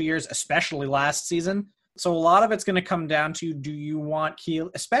last 2 years, especially last season. So a lot of it's going to come down to, do you want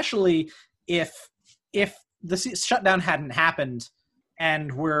Chiellini, especially if the shutdown hadn't happened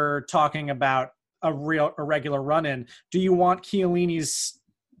and we're talking about a regular run-in, do you want Chiellini's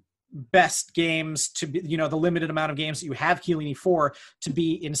best games to be, the limited amount of games that you have Chiellini for, to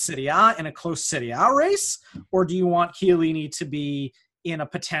be in Serie A, in a close Serie A race? Or do you want Chiellini to be in a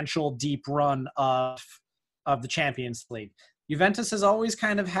potential deep run of the Champions League? Juventus has always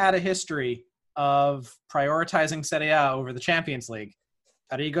kind of had a history of prioritizing Serie A over the Champions League.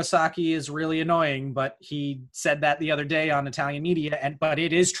 Arrigo Sacchi is really annoying, but he said that the other day on Italian media, but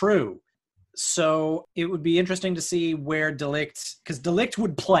it is true. So it would be interesting to see where De Ligt, because De Ligt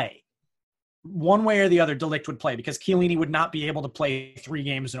would play. One way or the other, De Ligt would play, because Chiellini would not be able to play 3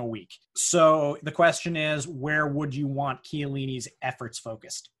 games in a week. So the question is, where would you want Chiellini's efforts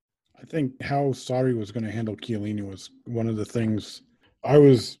focused? I think how Sarri was going to handle Chiellini was one of the things I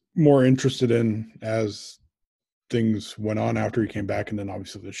was more interested in as things went on after he came back, and then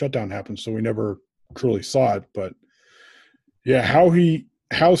obviously the shutdown happened, so we never truly saw it. But yeah, how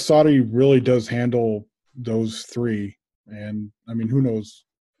Sarri really does handle those 3, and I mean, who knows,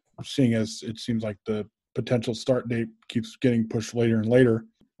 seeing as it seems like the potential start date keeps getting pushed later and later,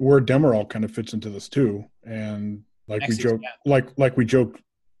 where Demiral kind of fits into this too. And like we joked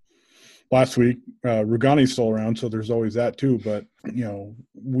last week, Rugani's still around, so there's always that too. But,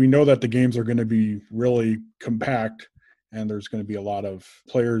 we know that the games are going to be really compact, and there's going to be a lot of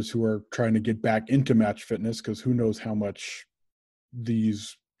players who are trying to get back into match fitness, because who knows how much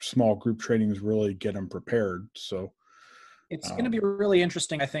these small group trainings really get them prepared. So it's going to be really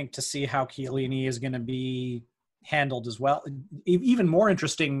interesting, I think, to see how Chiellini is going to be handled as well. Even more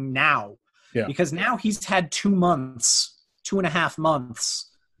interesting now, because now he's had 2.5 months.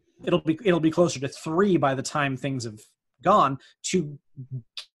 It'll be closer to 3 by the time things have gone, to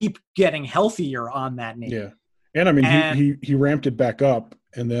keep getting healthier on that knee. Yeah. And I mean, he ramped it back up,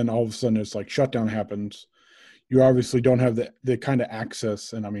 and then all of a sudden it's like shutdown happens. You obviously don't have the kind of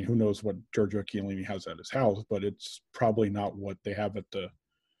access, and I mean, who knows what Giorgio Chiellini has at his house, but it's probably not what they have at the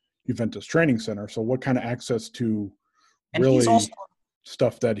Juventus training center. So what kind of access to really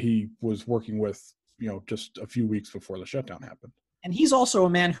stuff that he was working with, just a few weeks before the shutdown happened? And he's also a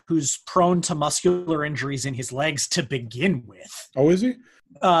man who's prone to muscular injuries in his legs to begin with. Oh, is he?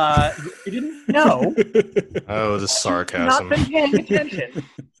 You didn't know. Oh, the sarcasm. Not been paying attention.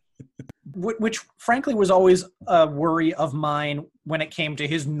 Which, frankly, was always a worry of mine when it came to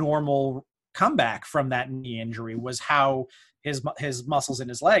his normal comeback from that knee injury, was how his muscles in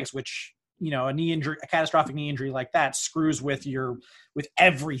his legs, which, a catastrophic knee injury like that screws with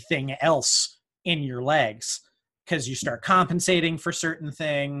everything else in your legs, because you start compensating for certain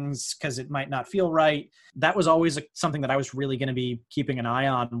things because it might not feel right. That was always something that I was really going to be keeping an eye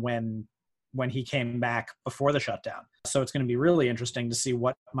on when he came back before the shutdown. So it's going to be really interesting to see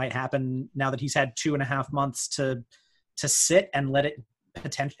what might happen now that he's had 2.5 months to sit and let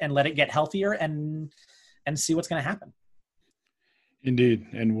it get healthier and see what's going to happen. Indeed.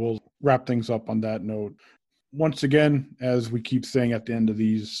 And we'll wrap things up on that note. Once again, as we keep saying at the end of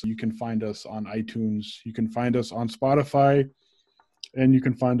these, you can find us on iTunes, you can find us on Spotify, and you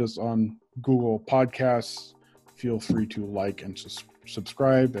can find us on Google Podcasts. Feel free to like and subscribe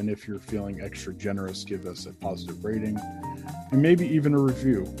subscribe, and if you're feeling extra generous, give us a positive rating and maybe even a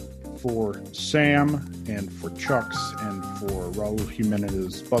review. For Sam and for Chucks and for Raul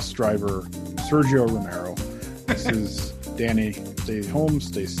Jimenez, bus driver Sergio Romero, this is Danny. Stay home,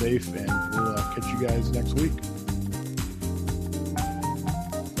 stay safe, and we'll catch you guys next week.